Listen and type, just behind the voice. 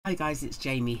Hi guys, it's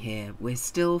Jamie here. We're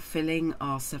still filling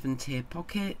our 7-tier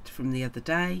pocket from the other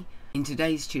day. In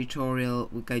today's tutorial,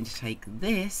 we're going to take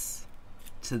this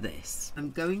to this. I'm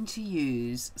going to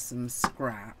use some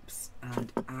scraps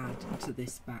and add to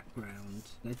this background.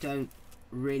 I don't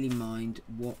really mind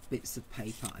what bits of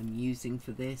paper I'm using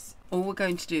for this. All we're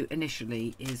going to do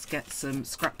initially is get some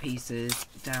scrap pieces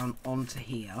down onto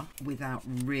here without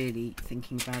really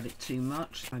thinking about it too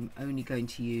much. I'm only going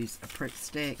to use a prick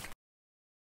stick.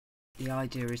 The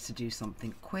idea is to do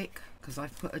something quick because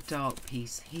I've put a dark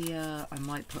piece here. I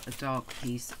might put a dark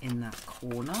piece in that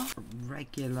corner. A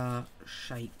regular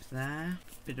shape there.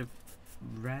 A bit of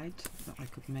red that I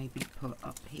could maybe put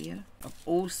up here. I've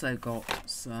also got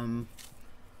some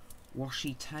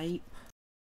washi tape.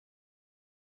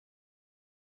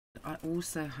 I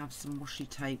also have some washi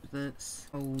tape that's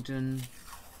golden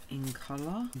in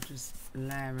colour. I'm just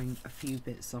layering a few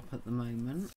bits up at the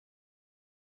moment.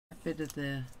 A bit of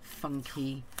the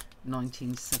funky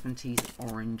 1970s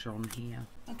orange on here.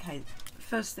 Okay,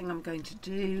 first thing I'm going to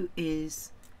do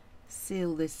is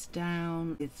seal this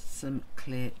down with some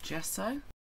clear gesso.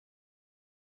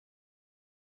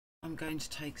 I'm going to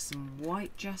take some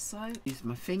white gesso, use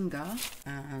my finger,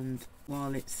 and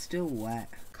while it's still wet,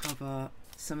 cover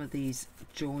some of these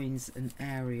joins and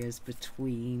areas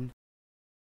between.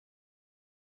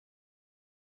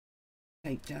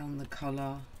 Take down the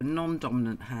colour.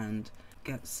 Non-dominant hand,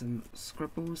 get some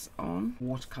scribbles on.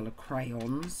 Watercolour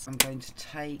crayons. I'm going to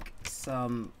take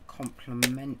some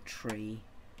complementary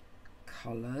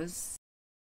colours.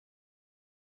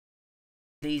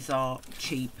 These are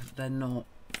cheap, they're not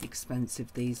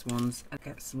expensive, these ones. I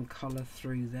get some colour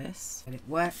through this. Get it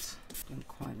wet. Don't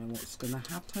quite know what's going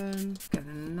to happen. Get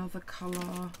another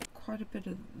colour. Quite a bit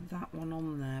of that one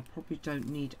on there. Probably don't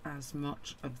need as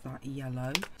much of that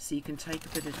yellow. So you can take a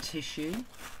bit of tissue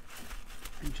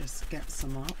and just get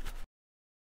some up.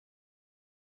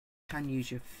 You can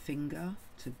use your finger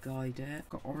to guide it.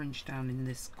 Got orange down in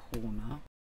this corner.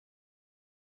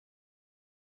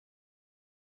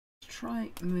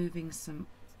 Try moving some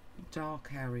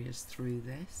dark areas through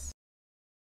this.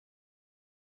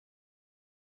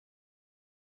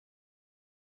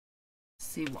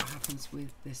 See what happens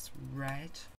with this red.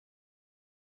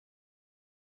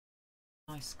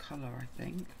 Nice colour, I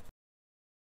think.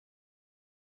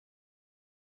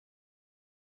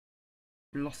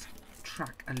 Lost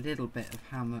track a little bit of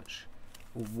how much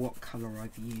or what colour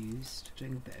I've used.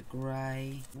 Doing a bit of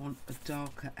grey. Want a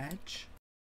darker edge.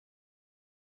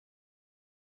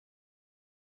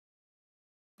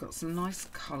 Got some nice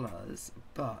colours,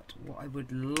 but what I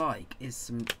would like is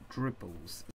some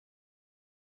dribbles.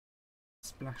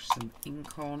 Splash some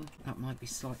ink on. That might be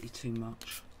slightly too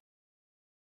much.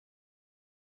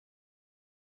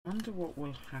 I wonder what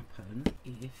will happen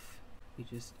if we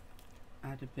just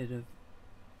add a bit of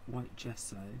white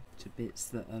gesso to bits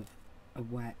that are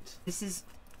wet. This is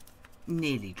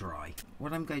nearly dry.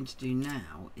 What I'm going to do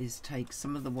now is take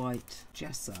some of the white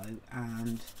gesso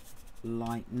and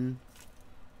lighten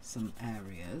some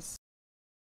areas.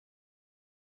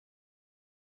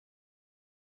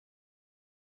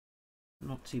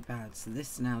 Not too bad. So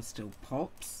this now still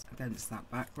pops against that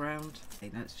background.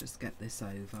 Okay, let's just get this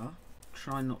over.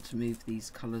 Try not to move these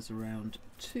colours around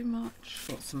too much.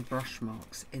 Got some brush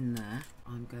marks in there.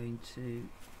 I'm going to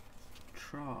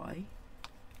try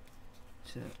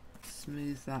to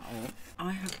smooth that off.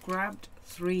 I have grabbed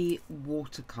 3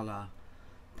 watercolour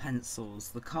pencils.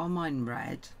 The carmine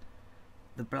red,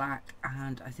 the black,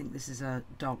 and I think this is a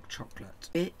dark chocolate.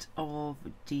 Bit of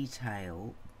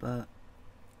detail, but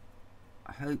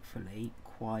hopefully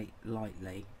quite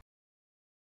lightly.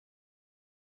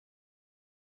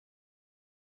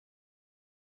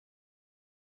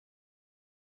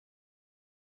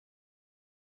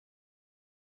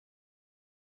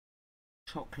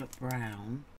 Chocolate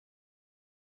brown.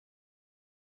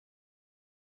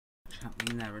 What's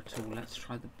happening there at all? Let's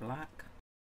try the black.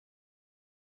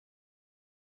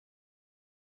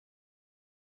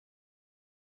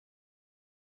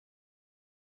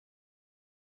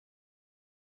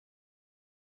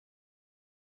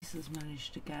 This has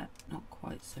managed to get not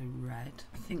quite so red.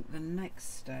 I think the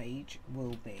next stage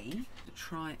will be to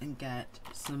try and get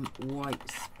some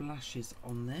white splashes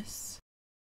on this.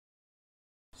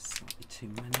 Slightly too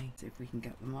many. See if we can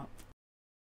get them up.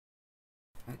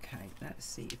 Okay, let's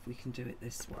see if we can do it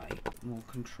this way. More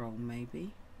control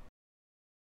maybe.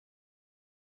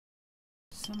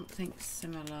 Something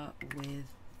similar with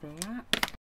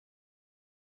black.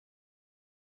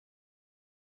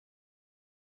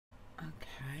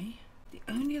 Okay. The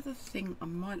only other thing I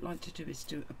might like to do is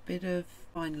do a bit of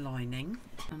fine lining,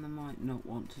 and I might not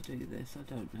want to do this, I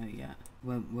don't know yet.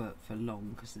 Won't work for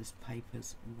long because this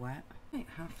paper's wet. I might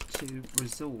have to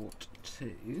resort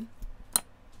to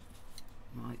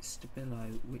my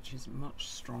Stabilo, which is much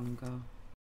stronger.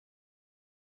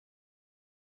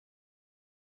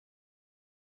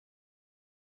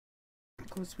 Of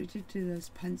course, we did do those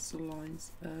pencil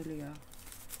lines earlier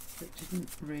that didn't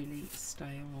really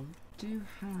stay on. I do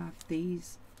have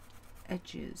these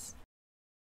edges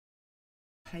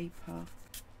paper.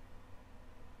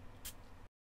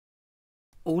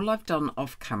 All I've done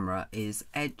off camera is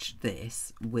edge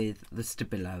this with the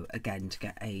Stabilo again to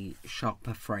get a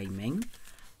sharper framing,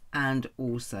 and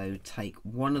also take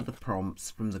one of the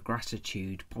prompts from the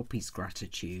Gratitude, Poppy's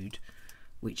Gratitude,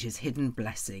 which is Hidden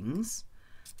Blessings,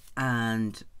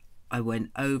 and I went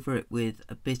over it with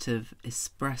a bit of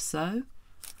espresso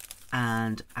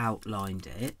and outlined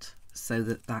it so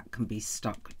that that can be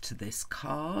stuck to this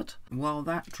card. While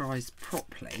that dries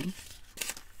properly,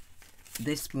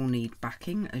 this will need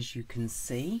backing, as you can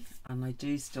see, and I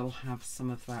do still have some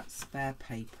of that spare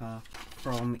paper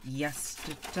from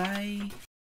yesterday.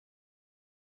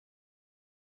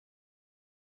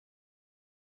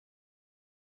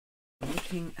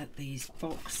 Looking at these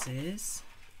boxes,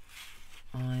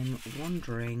 I'm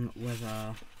wondering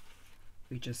whether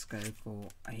we just go for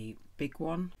a big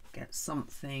one, get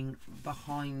something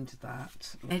behind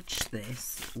that, edge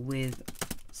this with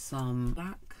some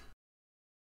black.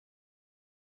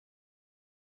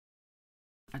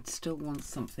 I'd still want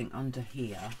something under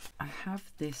here. I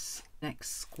have this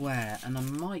next square and I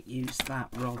might use that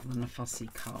rather than a fussy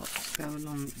cut. Go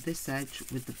along this edge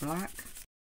with the black.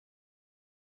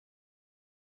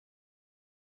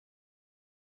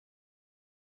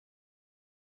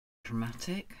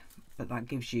 Dramatic, but that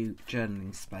gives you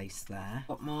journaling space there.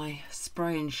 Got my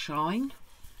spray and shine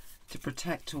to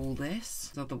protect all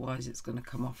this, otherwise it's going to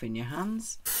come off in your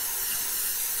hands.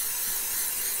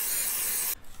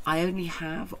 I only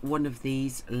have one of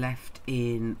these left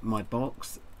in my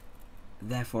box,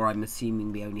 therefore I'm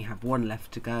assuming we only have one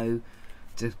left to go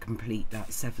to complete that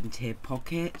 7-tier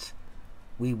pocket.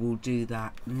 We will do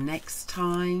that next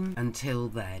time. Until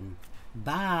then,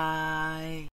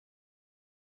 bye.